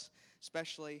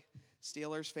especially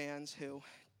Steelers fans who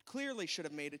clearly should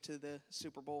have made it to the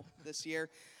Super Bowl this year.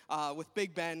 With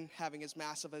Big Ben having as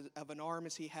massive of an arm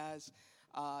as he has,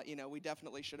 we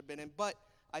definitely should have been in. But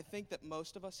I think that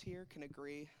most of us here can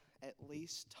agree at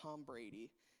least Tom Brady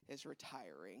is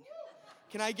retiring.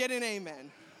 Can I get an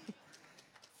amen?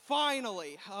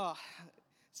 Finally. Oh,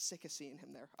 sick of seeing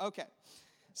him there. Okay.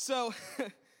 So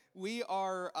we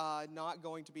are not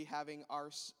going to be having our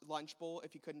lunch bowl,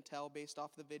 if you couldn't tell based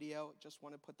off the video. Just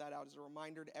want to put that out as a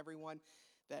reminder to everyone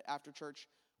that after church,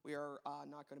 we are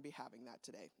not going to be having that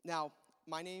today. Now,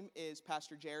 my name is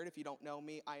Pastor Jared. If you don't know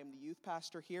me, I am the youth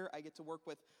pastor here. I get to work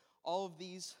with all of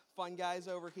these fun guys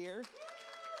over here.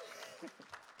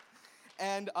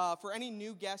 And for any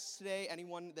new guests today,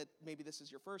 anyone that maybe this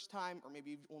is your first time, or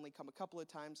maybe you've only come a couple of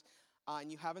times, and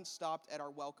you haven't stopped at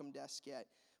our welcome desk yet,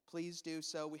 please do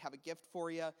so. We have a gift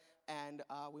for you, and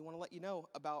we want to let you know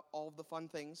about all of the fun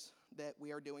things that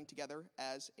we are doing together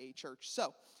as a church.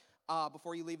 So,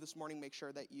 before you leave this morning, make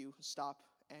sure that you stop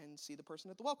and see the person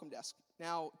at the welcome desk.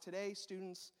 Now, today,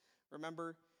 students,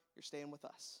 remember, you're staying with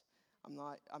us. I'm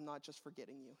not just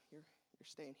forgetting you. You're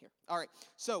staying here. All right,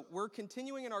 so we're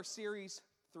continuing in our series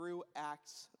through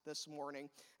Acts this morning,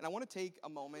 and I want to take a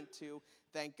moment to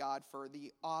thank God for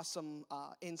the awesome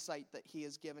insight that he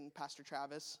has given Pastor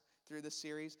Travis through this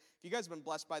series. If you guys have been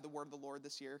blessed by the word of the Lord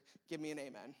this year, give me an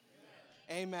amen.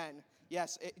 Amen.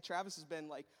 Yes, Travis has been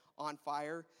on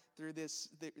fire through this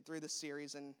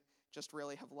series, and just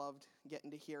really have loved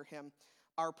getting to hear him.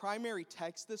 Our primary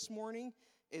text this morning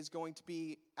is going to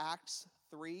be Acts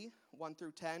 3, 1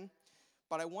 through 10.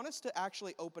 But I want us to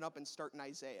actually open up and start in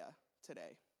Isaiah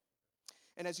today.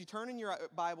 And as you turn in your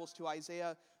Bibles to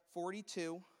Isaiah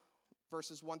 42,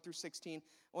 verses 1 through 16,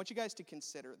 I want you guys to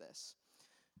consider this.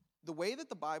 The way that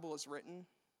the Bible is written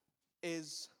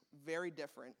is very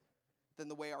different than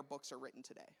the way our books are written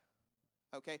today.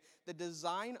 Okay? The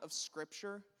design of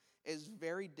Scripture is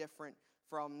very different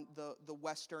from the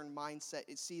Western mindset.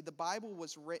 See, the Bible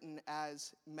was written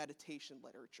as meditation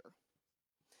literature.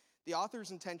 The author's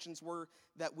intentions were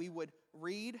that we would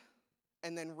read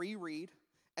and then reread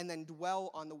and then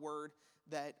dwell on the word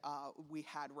that we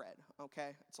had read,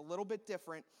 okay? It's a little bit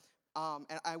different,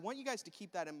 and I want you guys to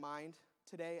keep that in mind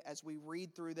today as we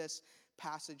read through this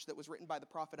passage that was written by the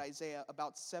prophet Isaiah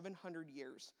about 700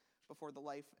 years before the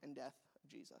life and death of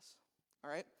Jesus, all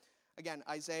right? Again,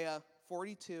 Isaiah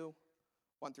 42,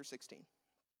 1 through 16.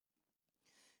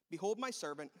 Behold my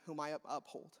servant whom I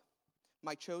uphold,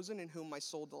 my chosen in whom my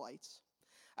soul delights.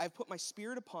 I have put my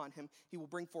spirit upon him. He will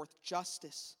bring forth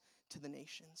justice to the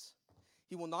nations.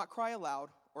 He will not cry aloud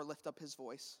or lift up his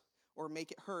voice or make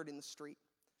it heard in the street.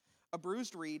 A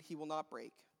bruised reed he will not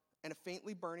break, and a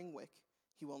faintly burning wick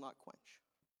he will not quench.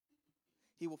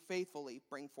 He will faithfully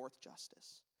bring forth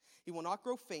justice. He will not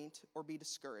grow faint or be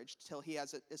discouraged till he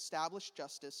has established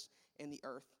justice in the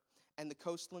earth, and the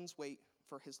coastlands wait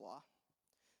for his law.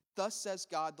 Thus says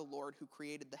God the Lord, who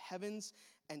created the heavens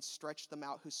and stretched them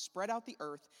out, who spread out the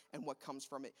earth and what comes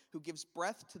from it, who gives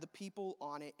breath to the people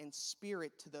on it and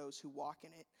spirit to those who walk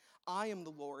in it. I am the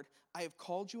Lord. I have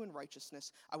called you in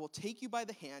righteousness. I will take you by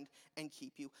the hand and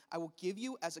keep you. I will give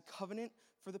you as a covenant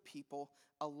for the people,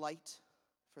 a light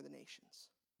for the nations.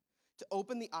 To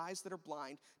open the eyes that are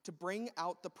blind, to bring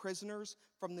out the prisoners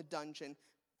from the dungeon,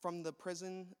 from the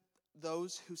prison,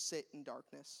 those who sit in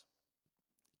darkness.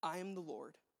 I am the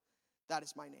Lord. That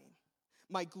is my name.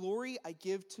 My glory I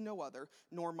give to no other,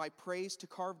 nor my praise to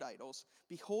carved idols.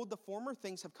 Behold, the former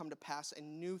things have come to pass,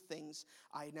 and new things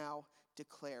I now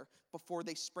declare. Before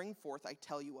they spring forth, I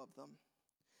tell you of them.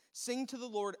 Sing to the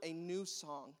Lord a new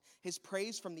song, his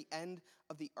praise from the end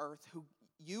of the earth,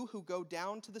 you who go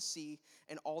down to the sea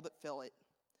and all that fill it,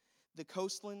 the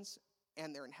coastlands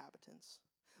and their inhabitants.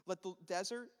 Let the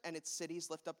desert and its cities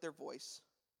lift up their voice,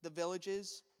 the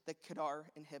villages that Kedar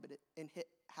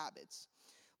inhabits.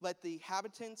 Let the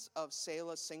inhabitants of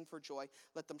Selah sing for joy.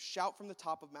 Let them shout from the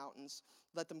top of mountains.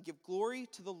 Let them give glory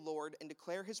to the Lord and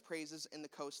declare his praises in the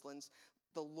coastlands.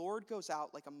 The Lord goes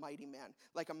out like a mighty man.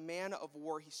 Like a man of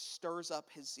war, he stirs up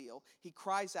his zeal. He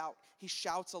cries out. He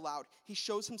shouts aloud. He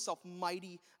shows himself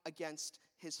mighty against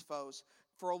his foes.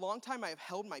 For a long time I have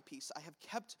held my peace. I have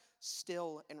kept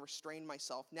still and restrained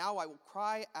myself. Now I will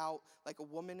cry out like a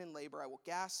woman in labor. I will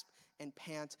gasp and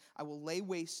pant. I will lay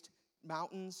waste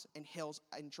mountains and hills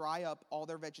and dry up all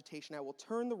their vegetation. I will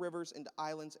turn the rivers into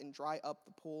islands and dry up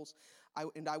the pools.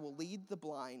 And I will lead the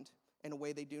blind in a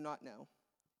way they do not know.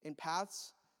 In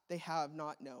paths they have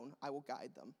not known, I will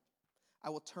guide them. I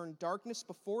will turn darkness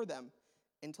before them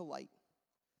into light,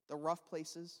 the rough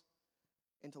places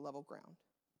into level ground.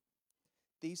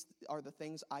 These are the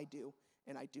things I do,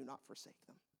 and I do not forsake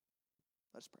them.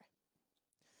 Let us pray.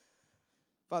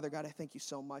 Father God, I thank you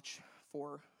so much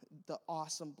for the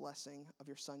awesome blessing of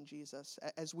your son, Jesus.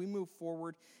 As we move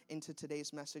forward into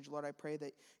today's message, Lord, I pray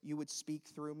that you would speak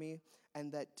through me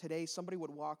and that today somebody would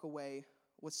walk away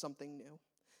with something new.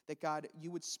 That, God,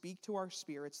 you would speak to our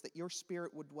spirits, that your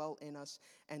spirit would dwell in us,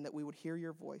 and that we would hear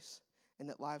your voice, and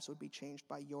that lives would be changed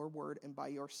by your word and by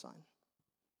your Son.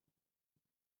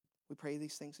 We pray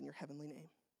these things in your heavenly name.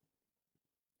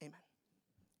 Amen.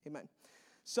 Amen.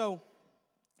 So,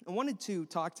 I wanted to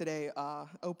talk today,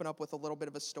 open up with a little bit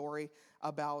of a story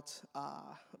about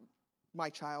my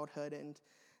childhood, and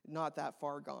not that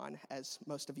far gone, as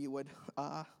most of you would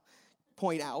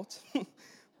point out.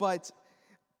 But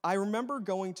I remember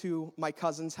going to my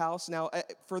cousin's house. Now,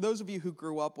 for those of you who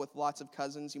grew up with lots of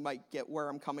cousins, you might get where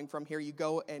I'm coming from here. You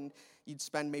go and you'd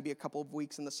spend maybe a couple of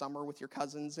weeks in the summer with your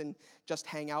cousins and just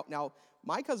hang out. Now,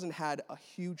 my cousin had a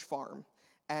huge farm,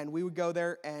 and we would go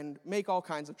there and make all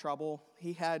kinds of trouble.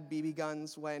 He had BB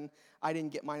guns when I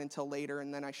didn't get mine until later,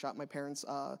 and then I shot my parents'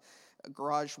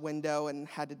 garage window and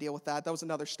had to deal with that. That was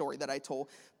another story that I told.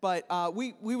 But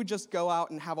we would just go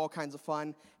out and have all kinds of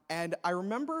fun. And I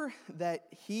remember that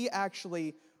he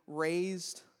actually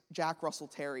raised Jack Russell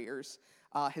Terriers.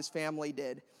 His family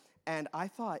did. And I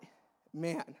thought,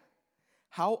 man,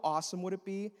 how awesome would it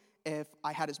be if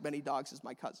I had as many dogs as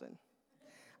my cousin?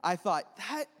 I thought,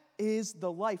 that is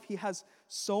the life. He has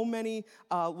so many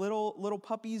little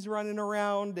puppies running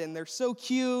around, and they're so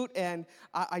cute, and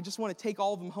I just want to take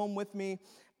all of them home with me.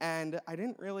 And I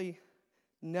didn't really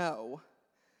know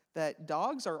that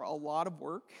dogs are a lot of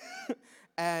work.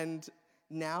 And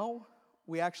now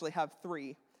we actually have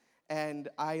 3. And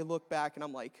I look back and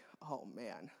I'm like, oh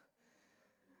man,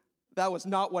 that was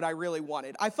not what I really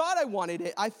wanted. I thought I wanted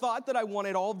it. I thought that I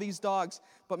wanted all of these dogs.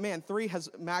 But man, 3 has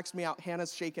maxed me out.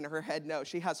 Hannah's shaking her head no.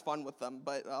 She has fun with them.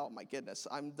 But oh my goodness,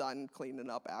 I'm done cleaning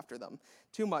up after them.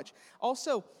 Too much.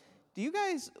 Also, do you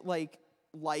guys like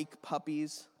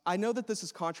puppies? I know that this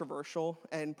is controversial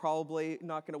and probably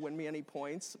not going to win me any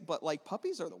points, but like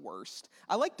puppies are the worst.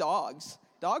 I like dogs.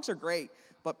 Dogs are great,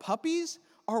 but puppies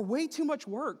are way too much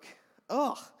work.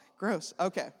 Ugh, gross.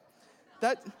 Okay,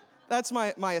 that's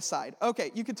my aside.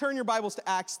 Okay, you can turn your Bibles to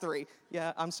Acts 3.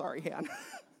 Yeah, I'm sorry, Han.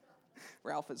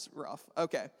 Ralph is rough.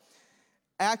 Okay,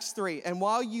 Acts 3. And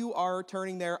while you are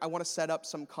turning there, I want to set up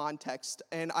some context.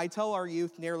 And I tell our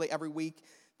youth nearly every week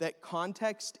that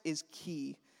context is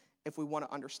key if we want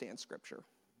to understand Scripture.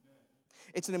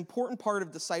 It's an important part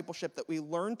of discipleship that we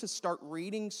learn to start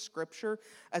reading Scripture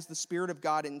as the Spirit of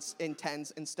God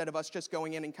intends, instead of us just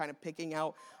going in and kind of picking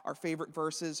out our favorite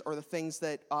verses or the things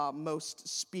that most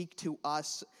speak to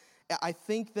us. I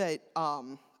think that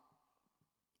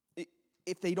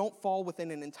if they don't fall within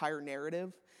an entire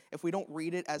narrative, if we don't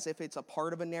read it as if it's a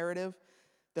part of a narrative,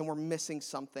 then we're missing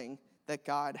something that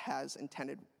God has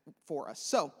intended for us.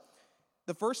 So,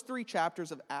 the first 3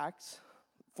 chapters of Acts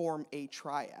form a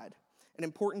triad, an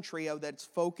important trio that's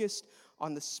focused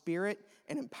on the Spirit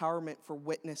and empowerment for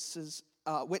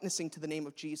witnessing to the name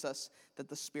of Jesus that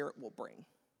the Spirit will bring.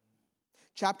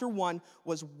 Chapter 1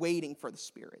 was waiting for the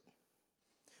Spirit,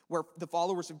 where the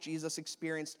followers of Jesus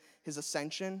experienced his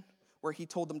ascension, where he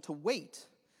told them to wait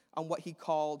on what he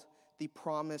called the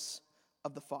promise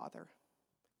of the Father.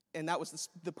 And that was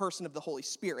the person of the Holy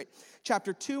Spirit.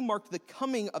 Chapter 2 marked the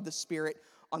coming of the Spirit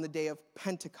on the day of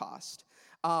Pentecost.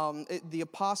 The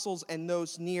apostles and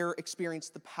those near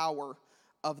experienced the power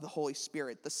of the Holy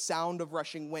Spirit, the sound of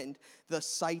rushing wind, the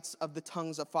sights of the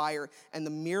tongues of fire, and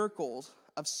the miracles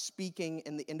of speaking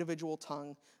in the individual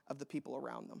tongue of the people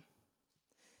around them.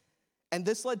 And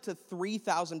this led to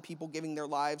 3,000 people giving their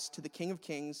lives to the King of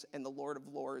Kings and the Lord of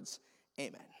Lords.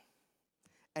 Amen.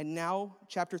 And now,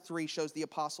 chapter 3 shows the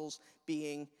apostles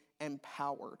being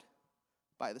empowered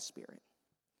by the Spirit.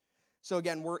 So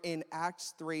again, we're in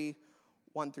Acts 3,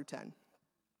 1 through 10.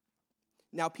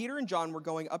 Now, Peter and John were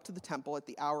going up to the temple at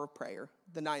the hour of prayer,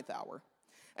 the 9th hour.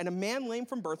 And a man lame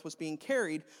from birth was being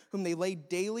carried, whom they laid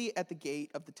daily at the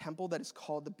gate of the temple that is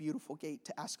called the Beautiful Gate,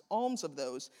 to ask alms of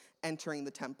those entering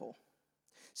the temple.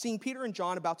 Seeing Peter and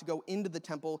John about to go into the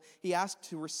temple, he asked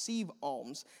to receive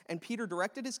alms. And Peter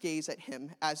directed his gaze at him,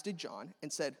 as did John,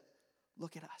 and said,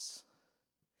 "Look at us."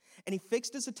 And he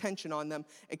fixed his attention on them,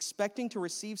 expecting to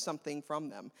receive something from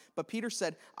them. But Peter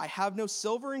said, "I have no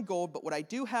silver and gold, but what I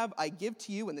do have I give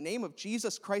to you in the name of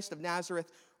Jesus Christ of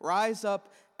Nazareth. Rise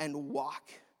up and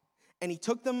walk." And he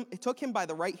took him by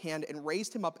the right hand and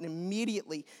raised him up, and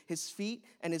immediately his feet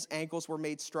and his ankles were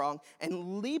made strong.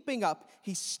 And leaping up,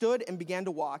 he stood and began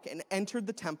to walk and entered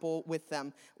the temple with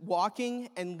them, walking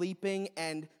and leaping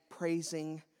and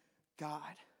praising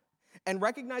God. And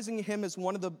recognizing him as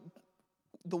one of the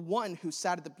the one who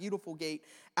sat at the beautiful gate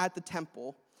at the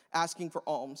temple asking for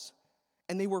alms,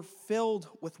 and they were filled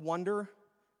with wonder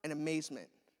and amazement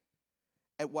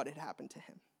at what had happened to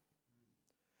him.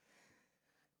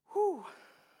 Whew,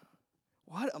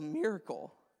 what a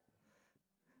miracle.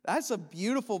 That's a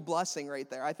beautiful blessing right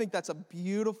there. I think that's a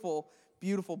beautiful,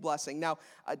 beautiful blessing. Now,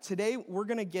 today we're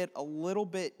going to get a little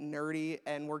bit nerdy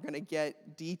and we're going to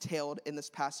get detailed in this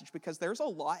passage because there's a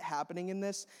lot happening in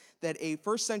this that a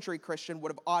first century Christian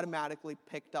would have automatically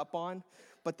picked up on,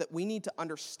 but that we need to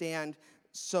understand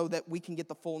so that we can get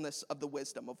the fullness of the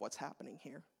wisdom of what's happening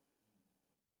here.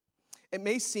 It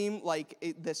may seem like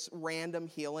this random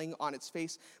healing on its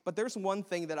face, but there's one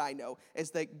thing that I know,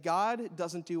 is that God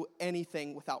doesn't do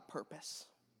anything without purpose.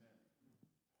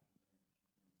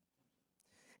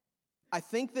 I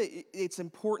think that it's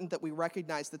important that we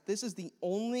recognize that this is the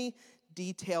only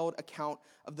detailed account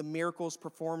of the miracles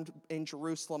performed in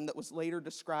Jerusalem that was later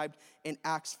described in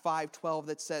Acts 5:12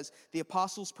 that says, the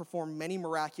apostles performed many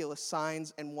miraculous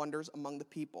signs and wonders among the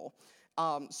people.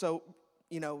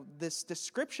 This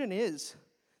description is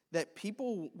that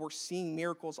people were seeing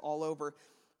miracles all over,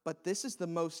 but this is the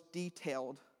most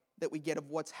detailed that we get of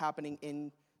what's happening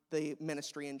in the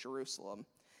ministry in Jerusalem.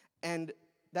 And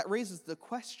that raises the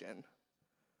question,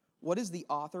 what is the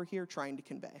author here trying to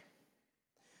convey?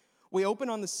 We open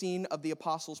on the scene of the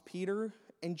apostles Peter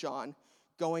and John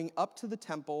going up to the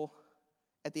temple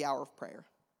at the hour of prayer.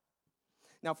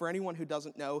 Now, for anyone who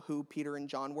doesn't know who Peter and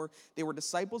John were, they were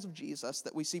disciples of Jesus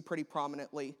that we see pretty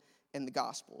prominently in the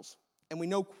Gospels. And we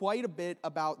know quite a bit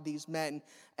about these men,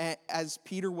 as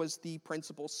Peter was the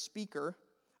principal speaker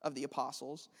of the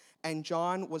apostles, and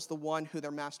John was the one who their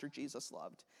master Jesus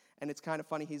loved. And it's kind of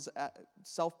funny, he's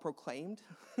self-proclaimed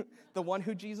the one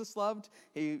who Jesus loved.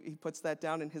 He puts that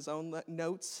down in his own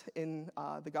notes in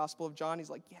the Gospel of John. He's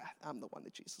like, yeah, I'm the one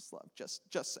that Jesus loved, just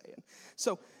saying.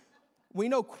 So we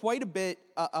know quite a bit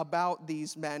about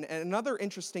these men. And another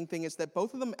interesting thing is that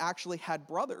both of them actually had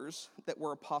brothers that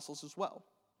were apostles as well.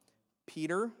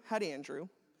 Peter had Andrew,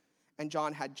 and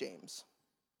John had James.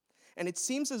 And it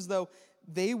seems as though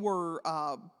they were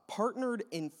partnered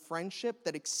in friendship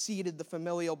that exceeded the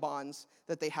familial bonds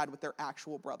that they had with their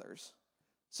actual brothers.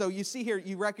 So you see here,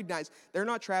 you recognize they're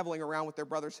not traveling around with their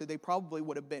brothers who they probably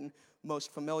would have been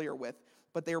most familiar with,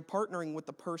 but they were partnering with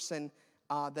the person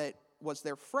that was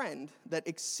their friend that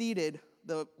exceeded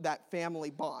that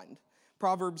family bond.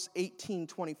 Proverbs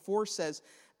 18:24 says,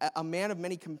 a man of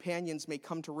many companions may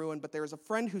come to ruin, but there is a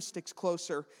friend who sticks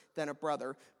closer than a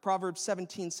brother. Proverbs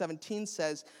 17:17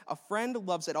 says, a friend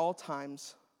loves at all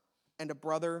times, and a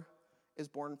brother is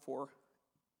born for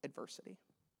adversity.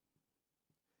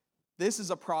 This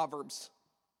is a Proverbs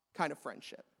kind of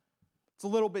friendship. It's a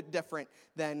little bit different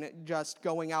than just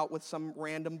going out with some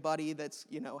random buddy that's,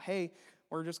 hey,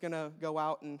 we're just going to go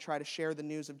out and try to share the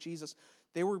news of Jesus.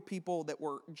 They were people that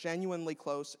were genuinely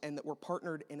close and that were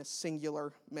partnered in a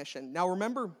singular mission. Now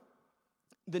remember,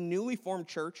 the newly formed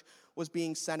church was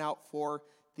being sent out for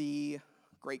the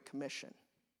Great Commission,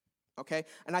 okay?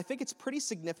 And I think it's pretty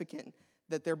significant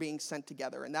that they're being sent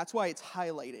together, and that's why it's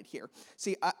highlighted here.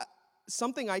 See,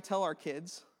 something I tell our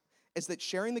kids is that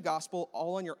sharing the gospel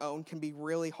all on your own can be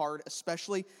really hard,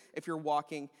 especially if you're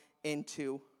walking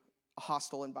into a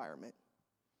hostile environment.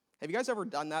 Have you guys ever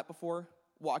done that before?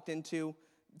 Walked into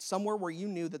somewhere where you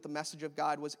knew that the message of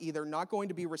God was either not going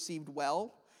to be received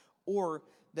well or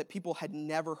that people had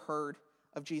never heard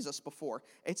of Jesus before.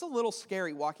 It's a little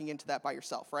scary walking into that by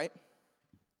yourself, right?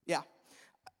 Yeah.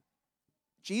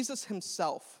 Jesus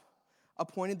himself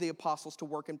appointed the apostles to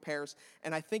work in pairs,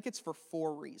 and I think it's for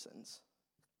 4 reasons.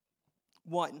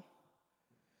 1,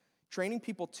 training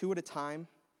people 2 at a time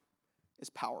is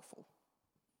powerful.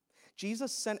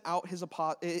 Jesus sent out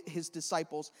his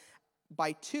disciples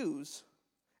by 2s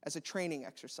as a training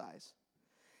exercise.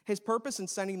 His purpose in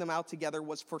sending them out together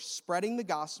was for spreading the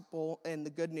gospel and the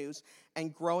good news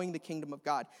and growing the kingdom of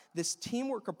God. This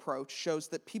teamwork approach shows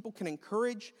that people can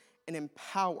encourage and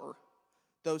empower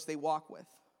those they walk with.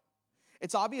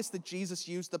 It's obvious that Jesus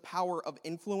used the power of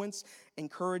influence,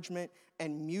 encouragement,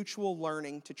 and mutual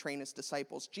learning to train his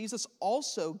disciples. Jesus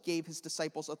also gave his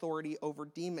disciples authority over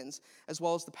demons, as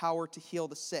well as the power to heal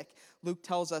the sick. Luke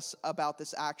tells us about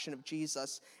this action of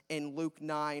Jesus in Luke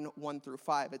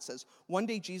 9:1-5. It says, one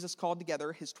day Jesus called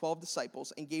together his 12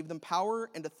 disciples and gave them power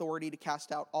and authority to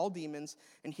cast out all demons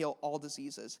and heal all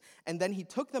diseases. And then he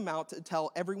took them out to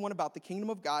tell everyone about the kingdom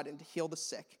of God and to heal the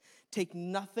sick. Take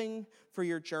nothing for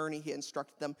your journey, he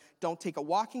instructed them. Don't take a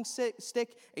walking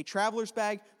stick, a traveler's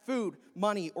bag, food,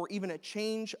 money, or even a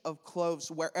change of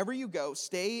clothes. Wherever you go,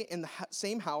 stay in the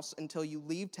same house until you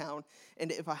leave town.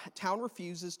 And if a town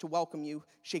refuses to welcome you,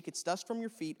 shake its dust from your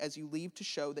feet as you leave to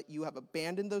show that you have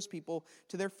abandoned those people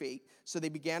to their fate. So they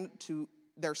began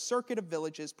their circuit of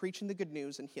villages, preaching the good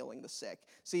news and healing the sick.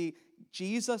 See,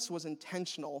 Jesus was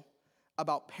intentional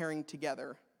about pairing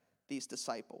together these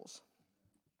disciples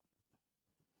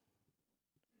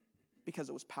because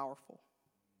it was powerful.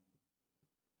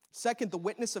 Second, the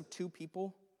witness of two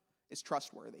people is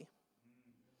trustworthy.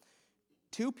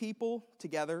 Two people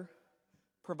together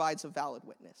provides a valid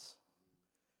witness.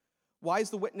 Why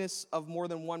is the witness of more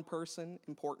than one person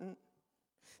important?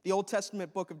 The Old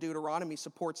Testament book of Deuteronomy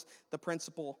supports the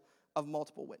principle of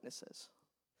multiple witnesses.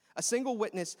 A single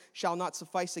witness shall not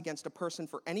suffice against a person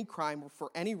for any crime or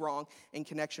for any wrong in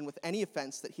connection with any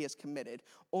offense that he has committed.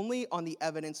 Only on the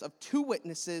evidence of two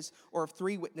witnesses or of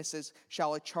three witnesses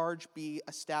shall a charge be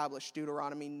established,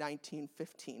 Deuteronomy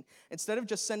 19:15. Instead of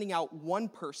just sending out one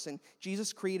person,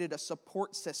 Jesus created a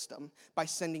support system by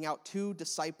sending out two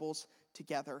disciples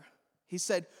together. He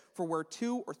said, "For where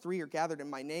two or three are gathered in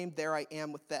my name, there I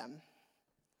am with them."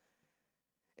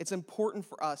 It's important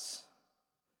for us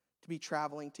to be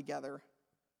traveling together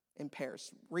in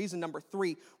pairs. Reason number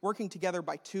 3, working together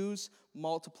by twos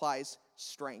multiplies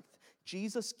strength.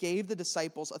 Jesus gave the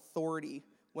disciples authority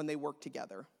when they worked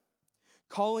together.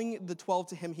 Calling the 12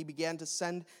 to him, he began to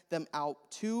send them out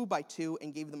 2 by 2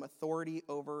 and gave them authority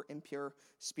over impure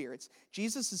spirits.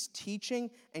 Jesus'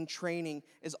 teaching and training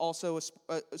is also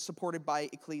supported by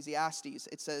Ecclesiastes.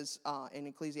 It says in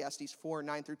Ecclesiastes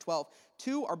 4:9-12,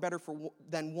 2 are better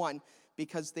than 1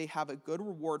 because they have a good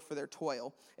reward for their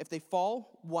toil. If they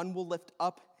fall, one will lift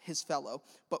up his fellow.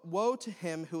 But woe to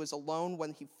him who is alone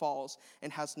when he falls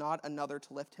and has not another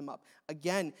to lift him up.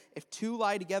 Again, if 2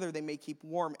 lie together, they may keep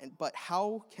warm, but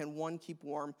how can one keep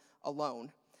warm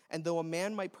alone? And though a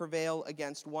man might prevail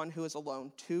against one who is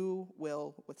alone, 2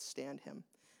 will withstand him.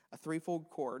 A threefold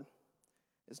cord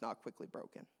is not quickly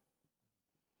broken.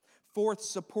 Fourth,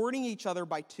 supporting each other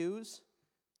by twos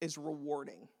is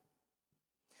rewarding.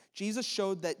 Jesus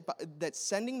showed that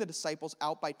sending the disciples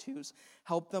out by twos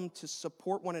helped them to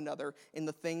support one another in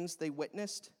the things they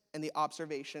witnessed and the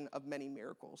observation of many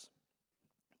miracles.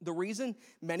 The reason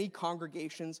many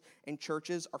congregations and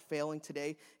churches are failing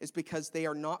today is because they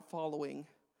are not following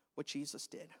what Jesus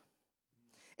did.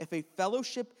 If a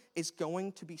fellowship is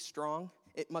going to be strong,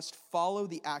 it must follow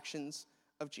the actions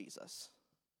of Jesus.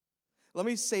 Let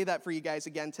me say that for you guys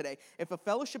again today. If a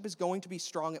fellowship is going to be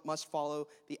strong, it must follow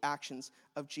the actions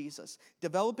of Jesus.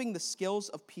 Developing the skills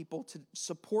of people to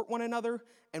support one another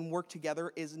and work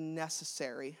together is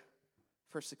necessary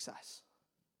for success.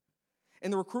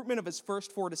 In the recruitment of his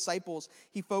first 4 disciples,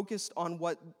 he focused on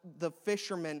what the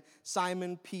fishermen,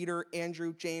 Simon, Peter,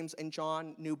 Andrew, James, and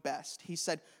John, knew best. He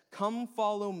said, "Come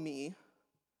follow me,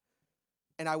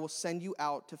 and I will send you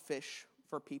out to fish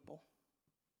for people."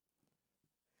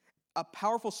 A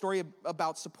powerful story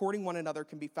about supporting one another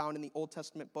can be found in the Old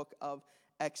Testament book of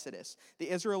Exodus. The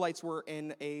Israelites were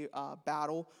in a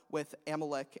battle with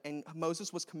Amalek, and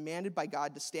Moses was commanded by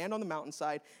God to stand on the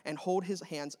mountainside and hold his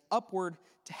hands upward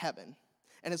to heaven.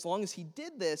 And as long as he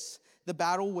did this, the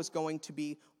battle was going to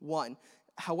be won.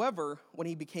 However, when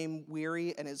he became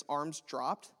weary and his arms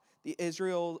dropped, the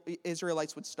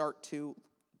Israelites would start to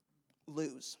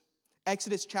lose.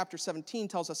 Exodus chapter 17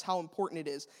 tells us how important it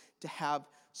is to have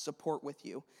support with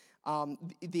you.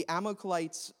 The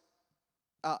Amalekites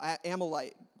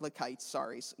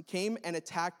came and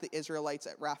attacked the Israelites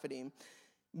at Rephidim.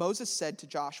 Moses said to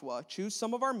Joshua, "Choose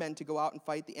some of our men to go out and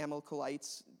fight the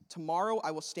Amalekites. Tomorrow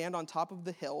I will stand on top of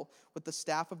the hill with the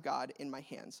staff of God in my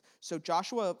hands." So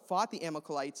Joshua fought the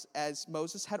Amalekites as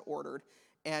Moses had ordered,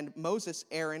 and Moses,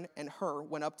 Aaron, and Hur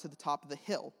went up to the top of the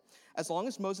hill. As long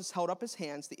as Moses held up his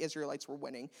hands, the Israelites were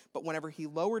winning. But whenever he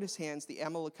lowered his hands, the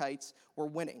Amalekites were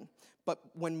winning.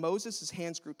 But when Moses'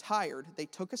 hands grew tired, they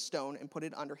took a stone and put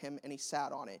it under him, and he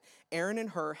sat on it. Aaron and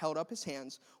Hur held up his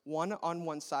hands, one on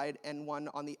one side and one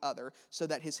on the other, so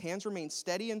that his hands remained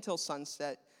steady until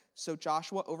sunset. So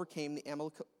Joshua overcame the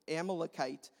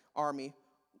Amalekite army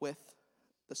with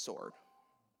the sword.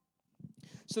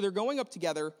 So they're going up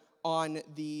together to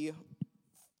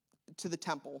the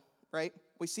temple, right?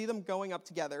 We see them going up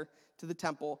together to the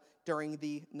temple during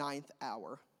the 9th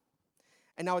hour.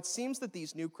 And now it seems that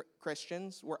these new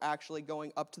Christians were actually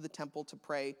going up to the temple to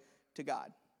pray to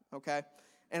God, okay?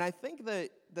 And I think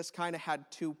that this kind of had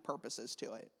 2 purposes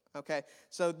to it, okay?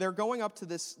 So they're going up to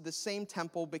the same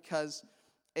temple because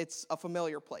it's a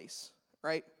familiar place,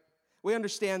 right? We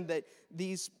understand that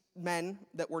these men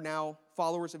that were now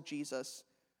followers of Jesus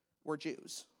were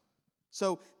Jews.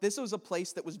 So this was a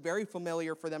place that was very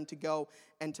familiar for them to go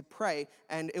and to pray,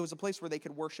 and it was a place where they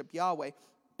could worship Yahweh.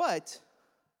 But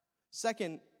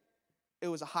second, it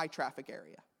was a high traffic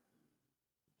area.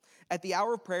 At the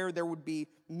hour of prayer, there would be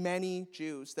many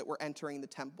Jews that were entering the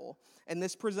temple, and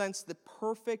this presents the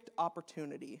perfect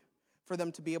opportunity for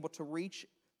them to be able to reach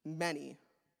many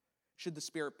should the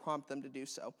Spirit prompt them to do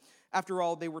so. After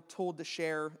all, they were told to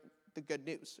share the good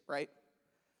news, right?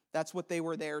 That's what they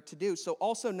were there to do. So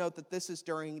also note that this is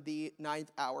during the 9th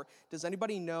hour. Does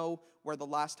anybody know where the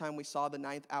last time we saw the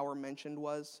 9th hour mentioned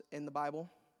was in the Bible?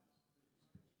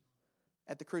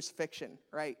 At the crucifixion,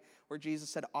 right? Where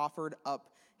Jesus had offered up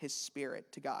his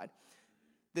spirit to God.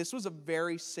 This was a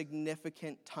very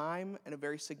significant time and a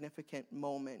very significant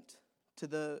moment to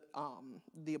the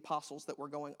apostles that were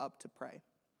going up to pray.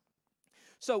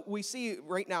 So we see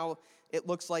right now, it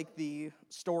looks like the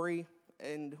story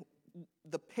and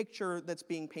the picture that's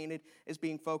being painted is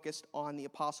being focused on the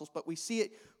apostles, but we see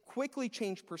it quickly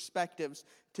change perspectives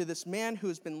to this man who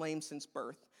has been lame since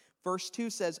birth. Verse 2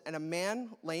 says, "And a man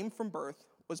lame from birth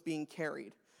was being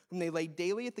carried, whom they laid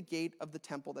daily at the gate of the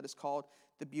temple that is called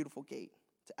the Beautiful Gate,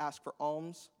 to ask for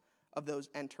alms of those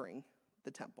entering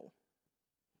the temple."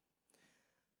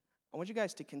 I want you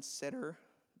guys to consider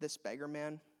this beggar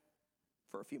man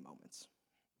for a few moments.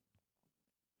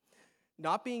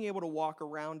 Not being able to walk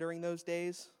around during those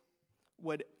days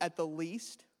would, at the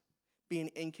least, be an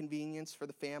inconvenience for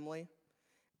the family,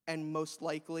 and most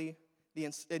likely, the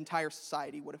entire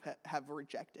society would have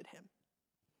rejected him.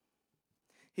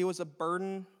 He was a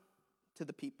burden to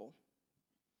the people.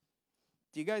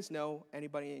 Do you guys know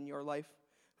anybody in your life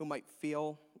who might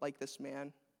feel like this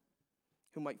man,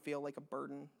 who might feel like a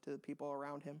burden to the people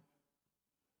around him?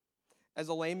 As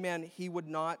a lame man, he would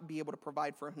not be able to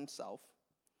provide for himself.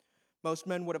 Most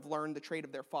men would have learned the trade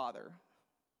of their father.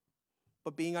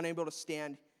 But being unable to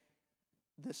stand,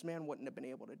 this man wouldn't have been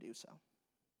able to do so.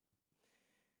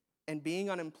 And being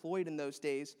unemployed in those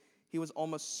days, he was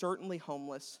almost certainly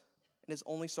homeless, and his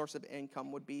only source of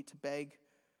income would be to beg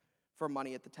for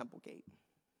money at the temple gate.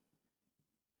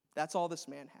 That's all this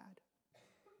man had.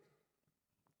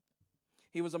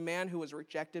 He was a man who was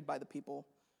rejected by the people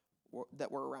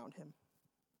that were around him.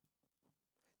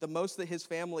 The most that his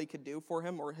family could do for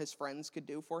him, or his friends could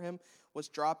do for him, was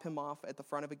drop him off at the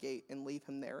front of a gate and leave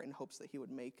him there in hopes that he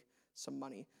would make some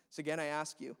money. So again, I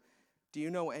ask you, do you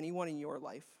know anyone in your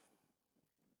life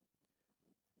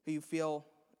who you feel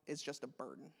is just a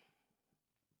burden?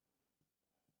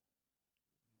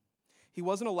 He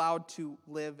wasn't allowed to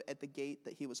live at the gate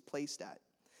that he was placed at.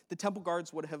 The temple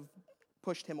guards would have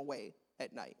pushed him away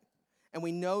at night. And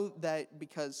we know that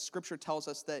because Scripture tells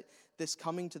us that this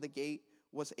coming to the gate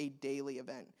was a daily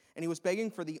event. And he was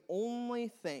begging for the only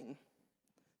thing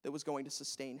that was going to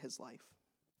sustain his life.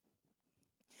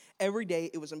 Every day,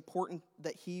 it was important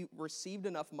that he received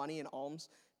enough money and alms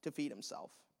to feed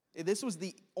himself. This was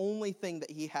the only thing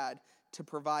that he had to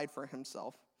provide for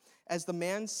himself. As the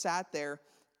man sat there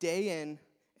day in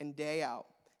and day out,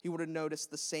 he would have noticed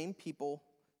the same people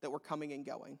that were coming and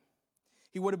going.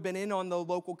 He would have been in on the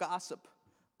local gossip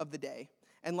of the day.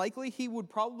 And likely he would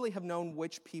probably have known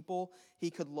which people he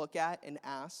could look at and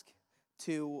ask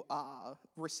to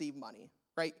receive money,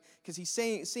 right? Because he's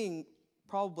seeing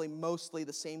probably mostly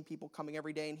the same people coming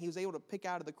every day, and he was able to pick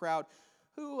out of the crowd,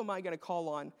 who am I going to call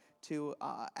on to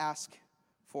ask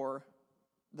for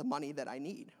the money that I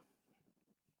need?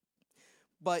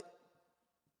 But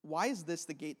why is this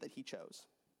the gate that he chose?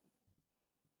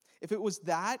 If it was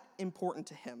that important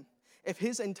to him, if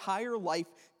his entire life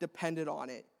depended on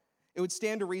it, it would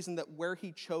stand to reason that where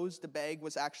he chose to beg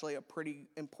was actually a pretty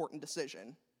important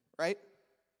decision, right?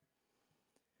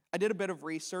 I did a bit of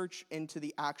research into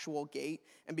the actual gate,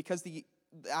 and because the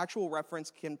actual reference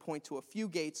can point to a few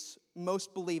gates,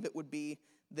 most believe it would be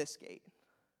this gate.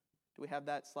 Do we have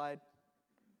that slide?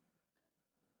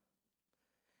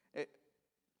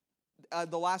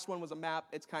 The last one was a map.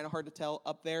 It's kind of hard to tell.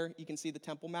 Up there, you can see the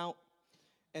Temple Mount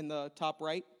in the top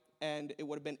right, and it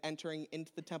would have been entering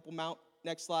into the Temple Mount.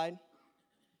 Next slide.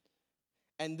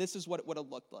 And this is what it would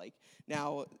have looked like.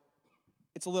 Now,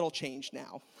 it's a little changed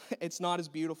now. It's not as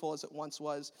beautiful as it once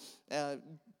was.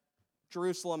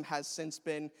 Jerusalem has since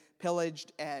been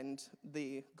pillaged, and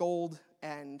the gold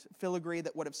and filigree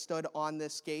that would have stood on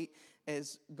this gate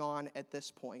is gone at this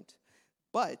point.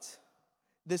 But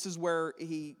this is where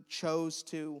he chose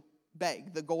to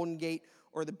beg, the Golden Gate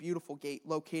or the Beautiful Gate,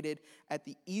 located at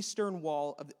the eastern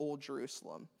wall of the Old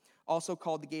Jerusalem, also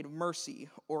called the Gate of Mercy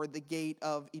or the Gate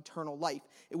of Eternal Life.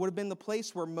 It would have been the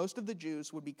place where most of the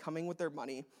Jews would be coming with their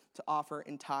money to offer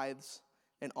in tithes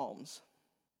an alms.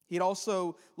 He'd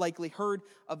also likely heard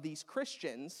of these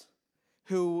Christians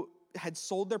who had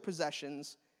sold their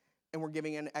possessions and were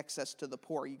giving in excess to the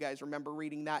poor. You guys remember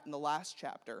reading that in the last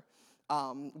chapter.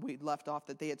 We left off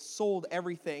that they had sold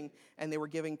everything and they were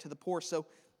giving to the poor. So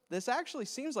this actually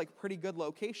seems like a pretty good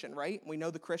location, right? We know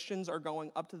the Christians are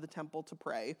going up to the temple to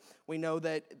pray. We know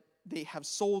that they have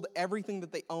sold everything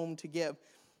that they own to give.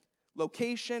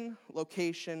 Location,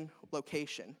 location,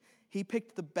 location. He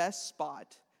picked the best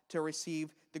spot to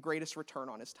receive the greatest return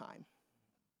on his time.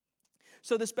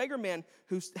 So this beggar man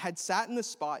who had sat in this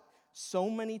spot so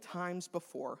many times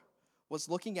before was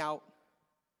looking out,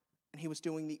 and he was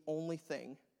doing the only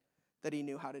thing that he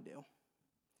knew how to do.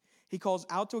 He calls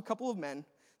out to a couple of men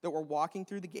that were walking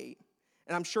through the gate,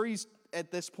 and I'm sure he's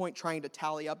at this point trying to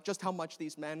tally up just how much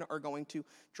these men are going to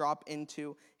drop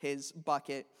into his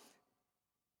bucket.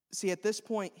 See, at this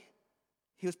point,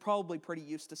 he was probably pretty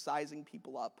used to sizing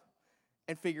people up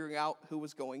and figuring out who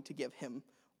was going to give him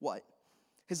what.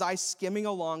 His eyes skimming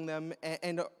along them,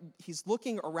 and he's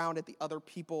looking around at the other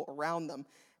people around them,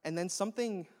 and then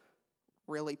something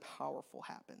really powerful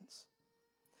happens.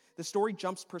 The story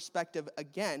jumps perspective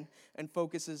again and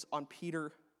focuses on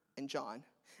Peter and John.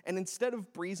 And instead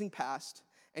of breezing past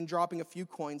and dropping a few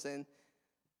coins in,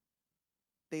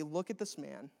 they look at this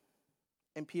man,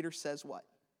 and Peter says what?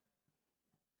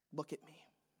 Look at me.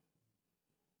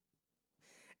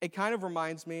 It kind of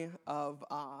reminds me of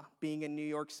being in New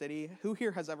York City. Who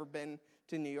here has ever been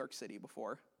to New York City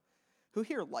before? Who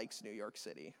here likes New York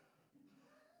City?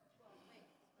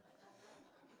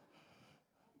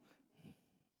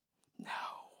 No.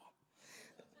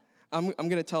 I'm going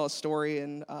to tell a story,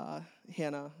 and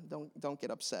Hannah, don't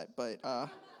get upset. But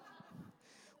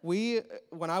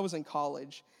when I was in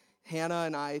college, Hannah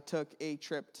and I took a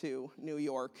trip to New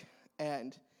York,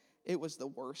 and it was the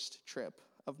worst trip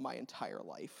of my entire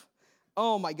life.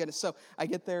 Oh my goodness. So I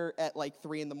get there at like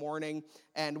 3 a.m.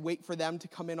 and wait for them to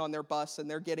come in on their bus, and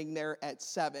they're getting there at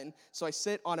 7. So I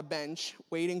sit on a bench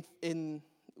waiting in,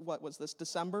 what was this,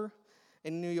 December?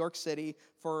 In New York City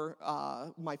for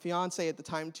my fiance at the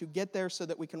time to get there so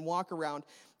that we can walk around.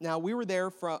 Now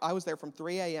I was there from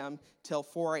 3 a.m. till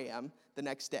 4 a.m. the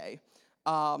next day.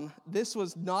 This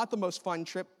was not the most fun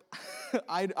trip.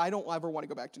 I don't ever want to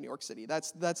go back to New York City.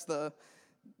 That's the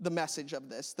message of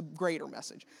this, the greater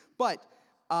message. But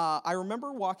I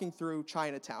remember walking through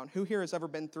Chinatown. Who here has ever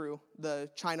been through the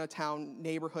Chinatown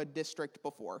neighborhood district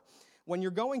before? When you're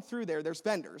going through there, there's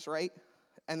vendors, right?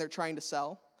 And they're trying to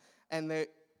sell. And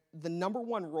the number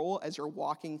one rule as you're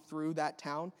walking through that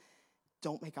town,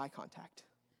 don't make eye contact,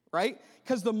 right?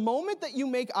 Because the moment that you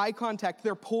make eye contact,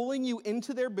 they're pulling you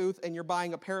into their booth and you're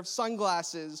buying a pair of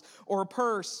sunglasses or a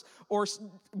purse or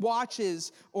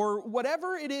watches or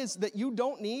whatever it is that you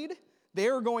don't need,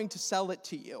 they're going to sell it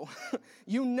to you.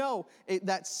 You know,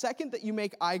 that second that you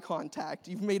make eye contact,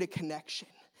 you've made a connection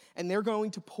and they're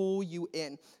going to pull you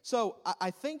in. So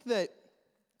I think that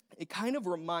it kind of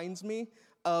reminds me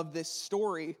of this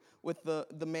story with the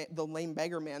lame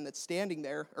beggar man that's standing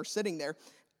there or sitting there.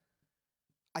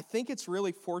 I think it's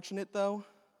really fortunate, though,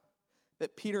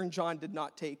 that Peter and John did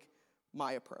not take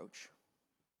my approach.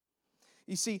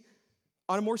 You see,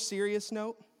 on a more serious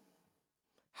note,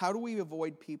 how do we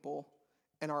avoid people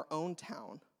in our own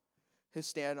town who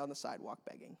stand on the sidewalk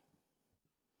begging?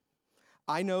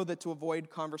 I know that to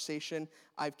avoid conversation,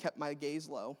 I've kept my gaze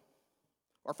low,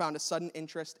 or found a sudden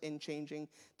interest in changing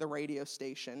the radio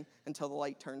station until the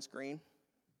light turns green.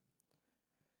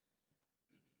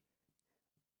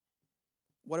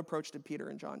 What approach did Peter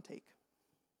and John take?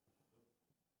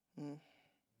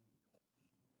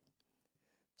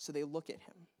 So they look at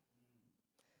him.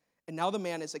 And now the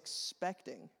man is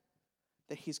expecting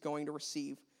that he's going to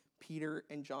receive Peter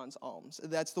and John's alms.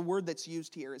 That's the word that's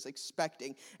used here, is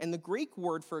expecting. And the Greek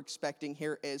word for expecting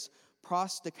here is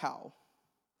prosdikao,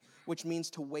 which means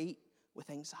to wait with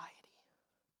anxiety.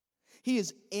 He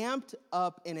is amped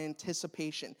up in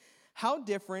anticipation. How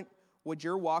different would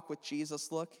your walk with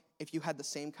Jesus look if you had the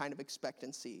same kind of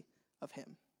expectancy of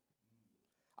him?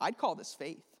 I'd call this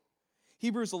faith.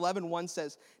 Hebrews 11:1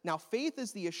 says, "Now faith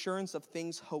is the assurance of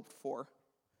things hoped for,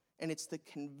 and it's the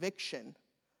conviction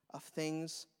of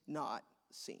things not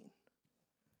seen."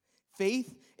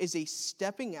 Faith is a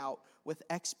stepping out with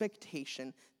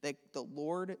expectation that the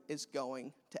Lord is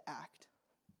going to act.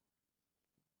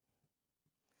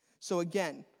 So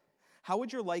again, how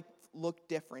would your life look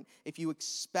different if you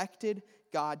expected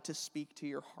God to speak to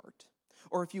your heart?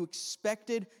 Or if you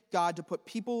expected God to put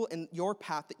people in your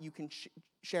path that you can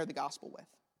share the gospel with?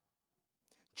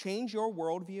 Change your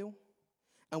worldview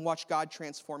and watch God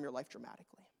transform your life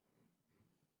dramatically.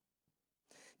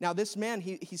 Now this man,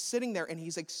 he's sitting there and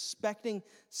he's expecting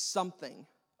something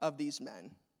of these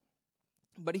men.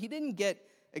 But he didn't get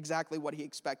exactly what he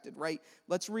expected, right?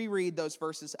 Let's reread those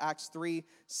verses, Acts 3,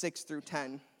 6 through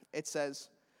 10. It says,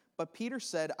 "But Peter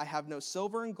said, I have no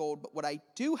silver and gold, but what I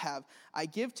do have, I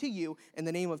give to you in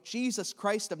the name of Jesus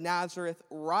Christ of Nazareth.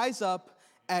 Rise up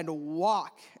and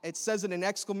walk." It says it in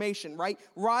exclamation, right?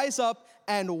 Rise up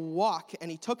and walk.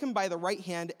 And he took him by the right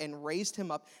hand and raised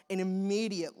him up. And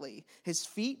immediately his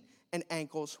feet and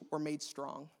ankles were made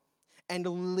strong.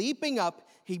 And leaping up,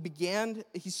 he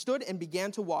stood and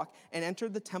began to walk and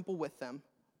entered the temple with them,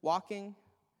 walking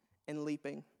and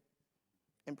leaping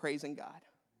and praising God.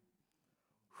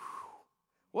 Whew.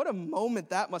 What a moment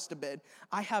that must have been.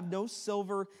 I have no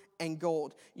silver and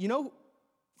gold. You know,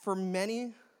 for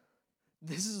many,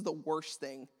 this is the worst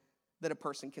thing that a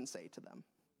person can say to them.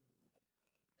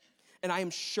 And I am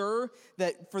sure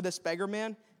that for this beggar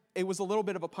man, it was a little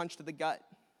bit of a punch to the gut.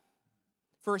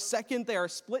 For a second there, a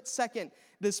split second,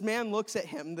 this man looks at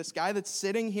him, this guy that's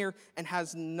sitting here and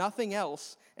has nothing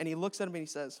else, and he looks at him and he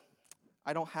says,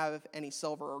 I don't have any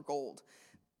silver or gold.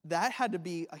 That had to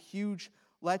be a huge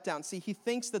letdown. See, he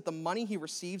thinks that the money he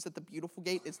receives at the Beautiful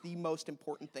Gate is the most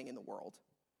important thing in the world.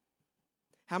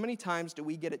 How many times do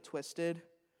we get it twisted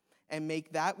and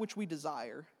make that which we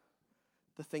desire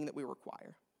the thing that we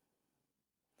require?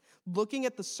 Looking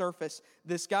at the surface,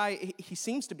 this guy, he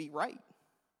seems to be right.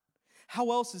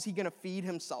 How else is he going to feed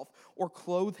himself or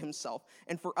clothe himself?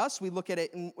 And for us, we look at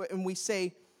it and we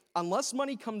say, unless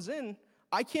money comes in,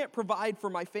 I can't provide for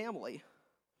my family.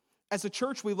 As a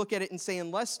church, we look at it and say,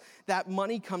 unless that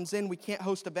money comes in, we can't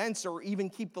host events or even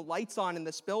keep the lights on in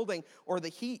this building or the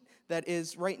heat that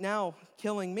is right now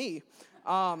killing me.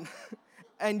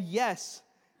 And yes,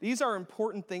 these are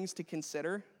important things to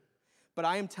consider, but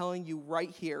I am telling you right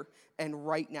here and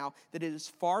right now that it is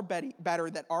far better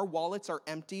that our wallets are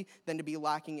empty than to be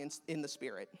lacking in the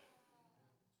Spirit.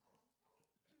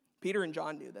 Peter and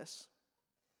John knew this.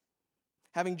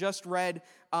 Having just read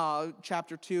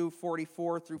chapter 2,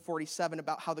 44 through 47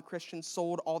 about how the Christians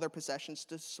sold all their possessions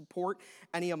to support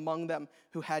any among them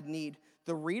who had need,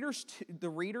 the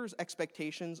reader's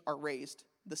expectations are raised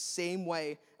the same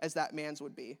way as that man's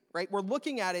would be, right? We're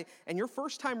looking at it, and your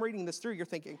first time reading this through, you're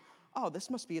thinking, oh, this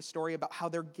must be a story about how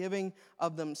they're giving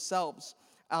of themselves.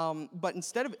 But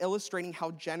instead of illustrating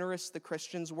how generous the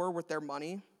Christians were with their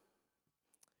money,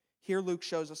 here Luke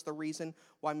shows us the reason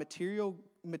why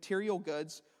material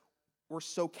goods were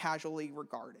so casually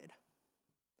regarded.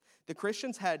 The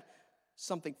Christians had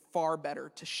something far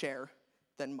better to share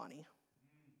than money.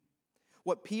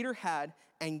 What Peter had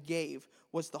and gave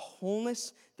was the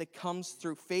wholeness that comes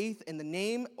through faith in the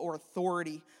name or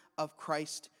authority of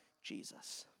Christ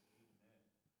Jesus.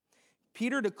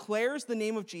 Peter declares the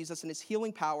name of Jesus and his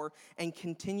healing power, and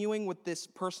continuing with this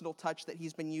personal touch that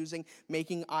he's been using,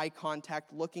 making eye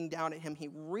contact, looking down at him, he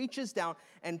reaches down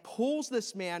and pulls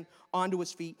this man onto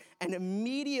his feet, and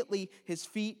immediately his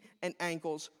feet and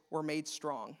ankles were made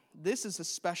strong. This is a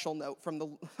special note from the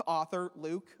author,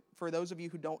 Luke. For those of you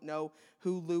who don't know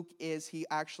who Luke is, he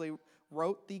actually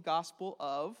wrote the Gospel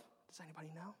of, does anybody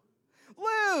know?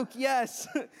 Luke, yes.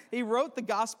 He wrote the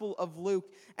Gospel of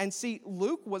Luke. And see,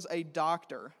 Luke was a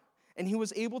doctor, and he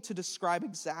was able to describe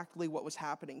exactly what was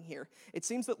happening here. It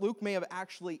seems that Luke may have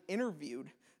actually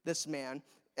interviewed this man,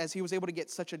 as he was able to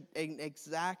get such an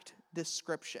exact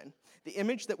description. The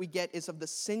image that we get is of the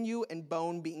sinew and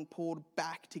bone being pulled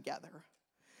back together.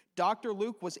 Dr.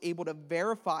 Luke was able to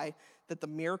verify that the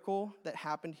miracle that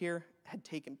happened here had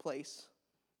taken place.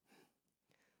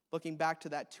 Looking back to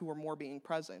that two or more being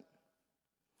present.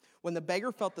 When the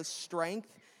beggar felt the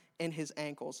strength in his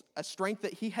ankles, a strength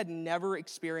that he had never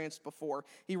experienced before,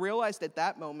 he realized at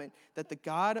that moment that the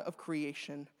God of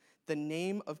creation, the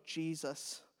name of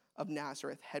Jesus of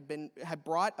Nazareth, had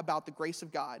brought about the grace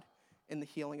of God in the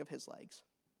healing of his legs.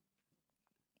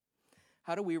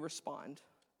 How do we respond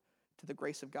to the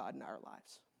grace of God in our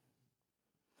lives?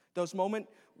 Those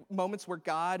moments where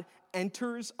God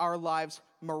enters our lives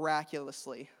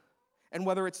miraculously. And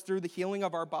whether it's through the healing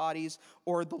of our bodies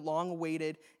or the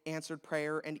long-awaited answered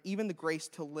prayer and even the grace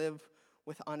to live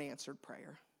with unanswered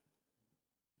prayer.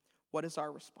 What is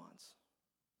our response?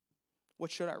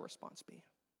 What should our response be?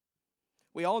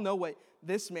 We all know what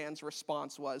this man's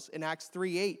response was in Acts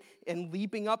 3:8. And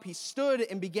leaping up, he stood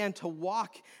and began to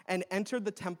walk and entered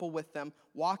the temple with them,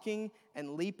 walking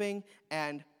and leaping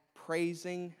and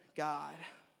praising God.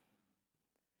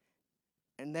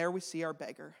 And there we see our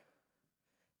beggar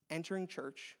entering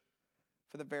church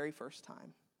for the very first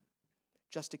time,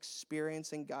 just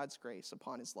experiencing God's grace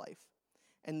upon his life.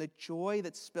 And the joy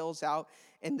that spills out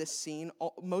in this scene,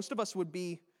 most of us would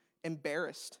be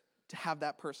embarrassed to have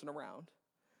that person around.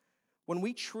 When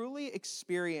we truly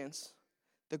experience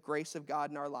the grace of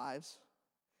God in our lives,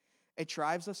 it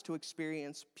drives us to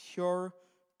experience pure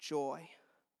joy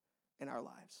in our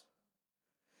lives.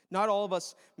 Not all of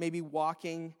us may be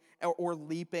walking or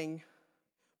leaping,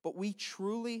 but we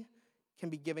truly can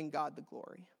be giving God the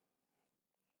glory.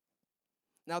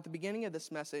 Now, at the beginning of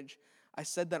this message, I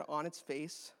said that on its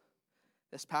face,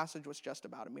 this passage was just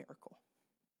about a miracle.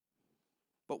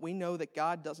 But we know that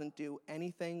God doesn't do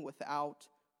anything without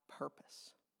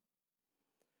purpose.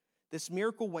 This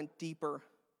miracle went deeper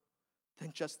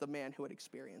than just the man who had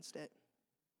experienced it.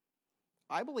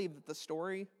 I believe that the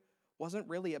story wasn't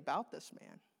really about this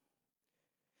man.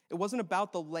 It wasn't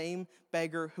about the lame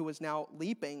beggar who was now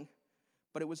leaping,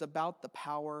 but it was about the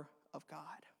power of God.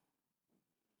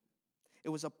 It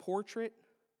was a portrait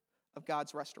of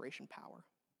God's restoration power.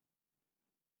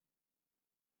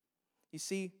 You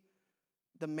see,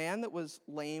 the man that was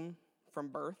lame from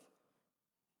birth,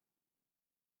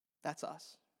 that's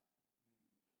us.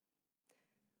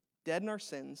 Dead in our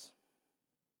sins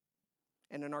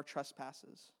and in our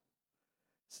trespasses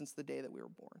since the day that we were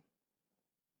born.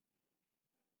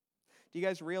 Do you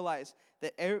guys realize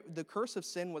that the curse of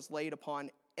sin was laid upon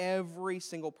every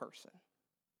single person?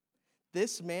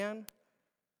 This man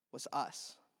was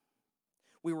us.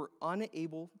 We were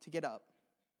unable to get up.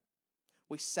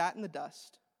 We sat in the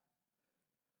dust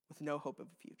with no hope of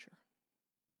a future.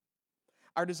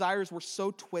 Our desires were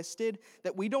so twisted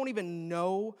that we don't even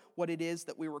know what it is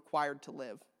that we're required to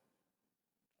live.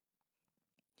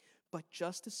 But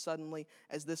just as suddenly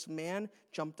as this man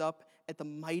jumped up at the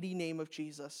mighty name of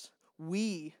Jesus,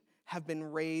 we have been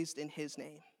raised in his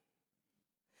name.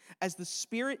 As the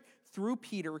Spirit, through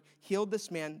Peter, healed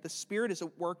this man, the Spirit is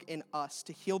at work in us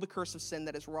to heal the curse of sin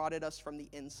that has rotted us from the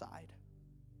inside.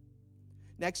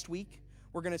 Next week,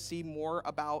 we're going to see more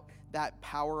about that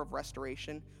power of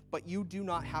restoration, but you do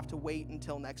not have to wait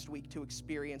until next week to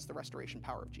experience the restoration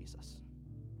power of Jesus.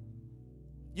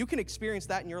 You can experience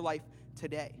that in your life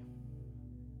today.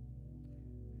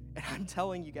 And I'm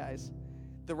telling you guys,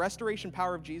 the restoration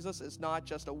power of Jesus is not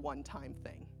just a one-time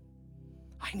thing.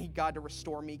 I need God to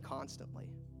restore me constantly.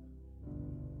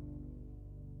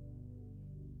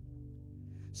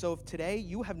 So if today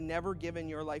you have never given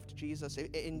your life to Jesus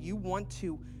and you want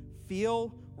to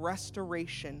feel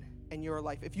restoration in your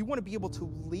life, if you want to be able to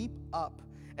leap up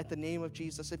at the name of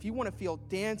Jesus, if you want to feel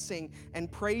dancing and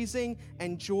praising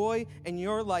and joy in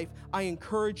your life, I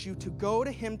encourage you to go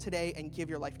to him today and give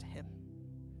your life to him.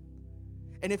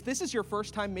 And if this is your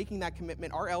first time making that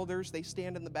commitment, our elders, they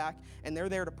stand in the back and they're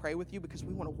there to pray with you because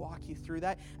we want to walk you through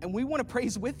that and we want to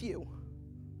praise with you.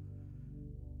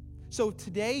 So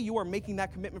today you are making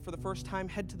that commitment for the first time,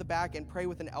 head to the back and pray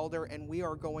with an elder, and we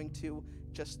are going to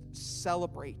just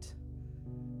celebrate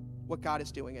what God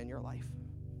is doing in your life.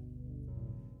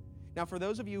 Now, for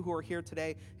those of you who are here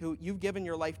today, who you've given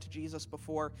your life to Jesus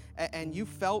before, and you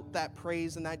felt that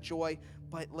praise and that joy,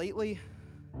 but lately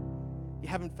you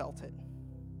haven't felt it.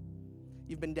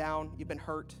 You've been down, you've been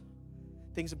hurt,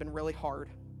 things have been really hard.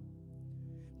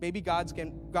 Maybe God's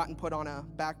gotten put on a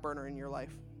back burner in your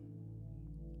life.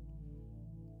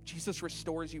 Jesus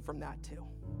restores you from that too.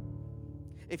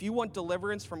 If you want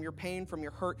deliverance from your pain, from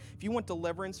your hurt, if you want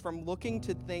deliverance from looking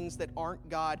to things that aren't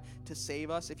God to save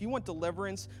us, if you want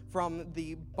deliverance from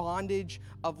the bondage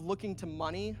of looking to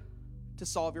money to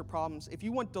solve your problems, if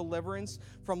you want deliverance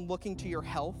from looking to your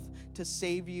health to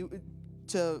save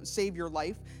your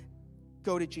life,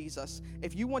 go to Jesus.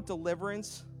 If you want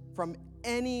deliverance from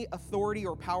any authority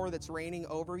or power that's reigning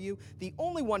over you, the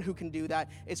only one who can do that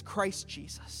is Christ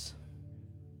Jesus.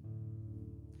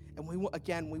 And we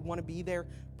want to be there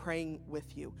praying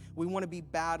with you. We want to be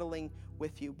battling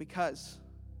with you because,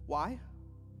 why?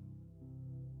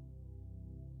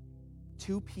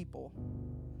 Two people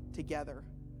together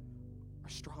are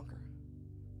stronger.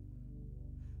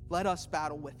 Let us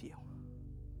battle with you.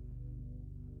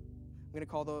 I'm going to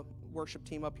call the worship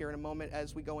team up here in a moment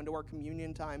as we go into our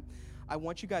communion time. I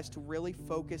want you guys to really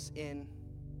focus in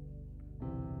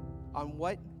on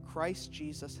what Christ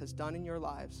Jesus has done in your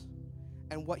lives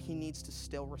and what he needs to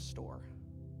still restore.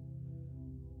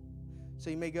 So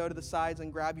you may go to the sides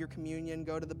and grab your communion,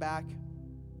 go to the back,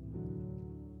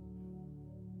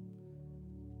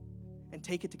 and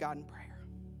take it to God in prayer.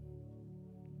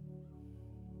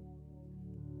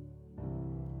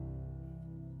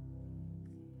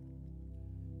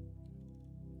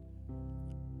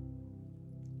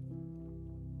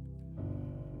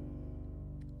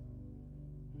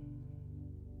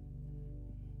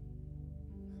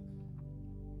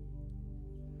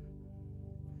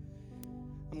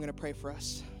 I'm going to pray for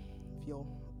us. If you'll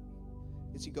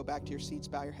As you go back to your seats,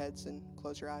 bow your heads and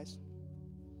close your eyes.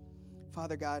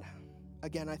 Father God,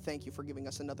 again, I thank you for giving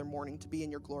us another morning to be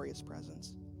in your glorious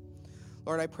presence.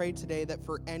 Lord, I pray today that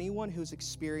for anyone who's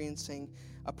experiencing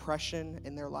oppression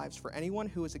in their lives, for anyone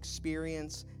who is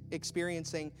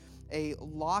experiencing a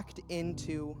locked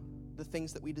into the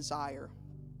things that we desire,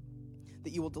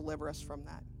 that you will deliver us from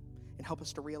that and help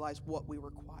us to realize what we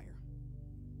require.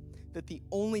 That the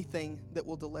only thing that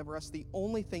will deliver us, the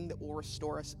only thing that will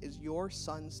restore us is your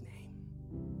Son's name.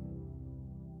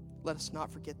 Let us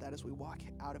not forget that as we walk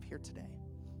out of here today.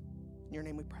 In your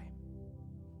name we pray.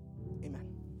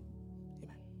 Amen.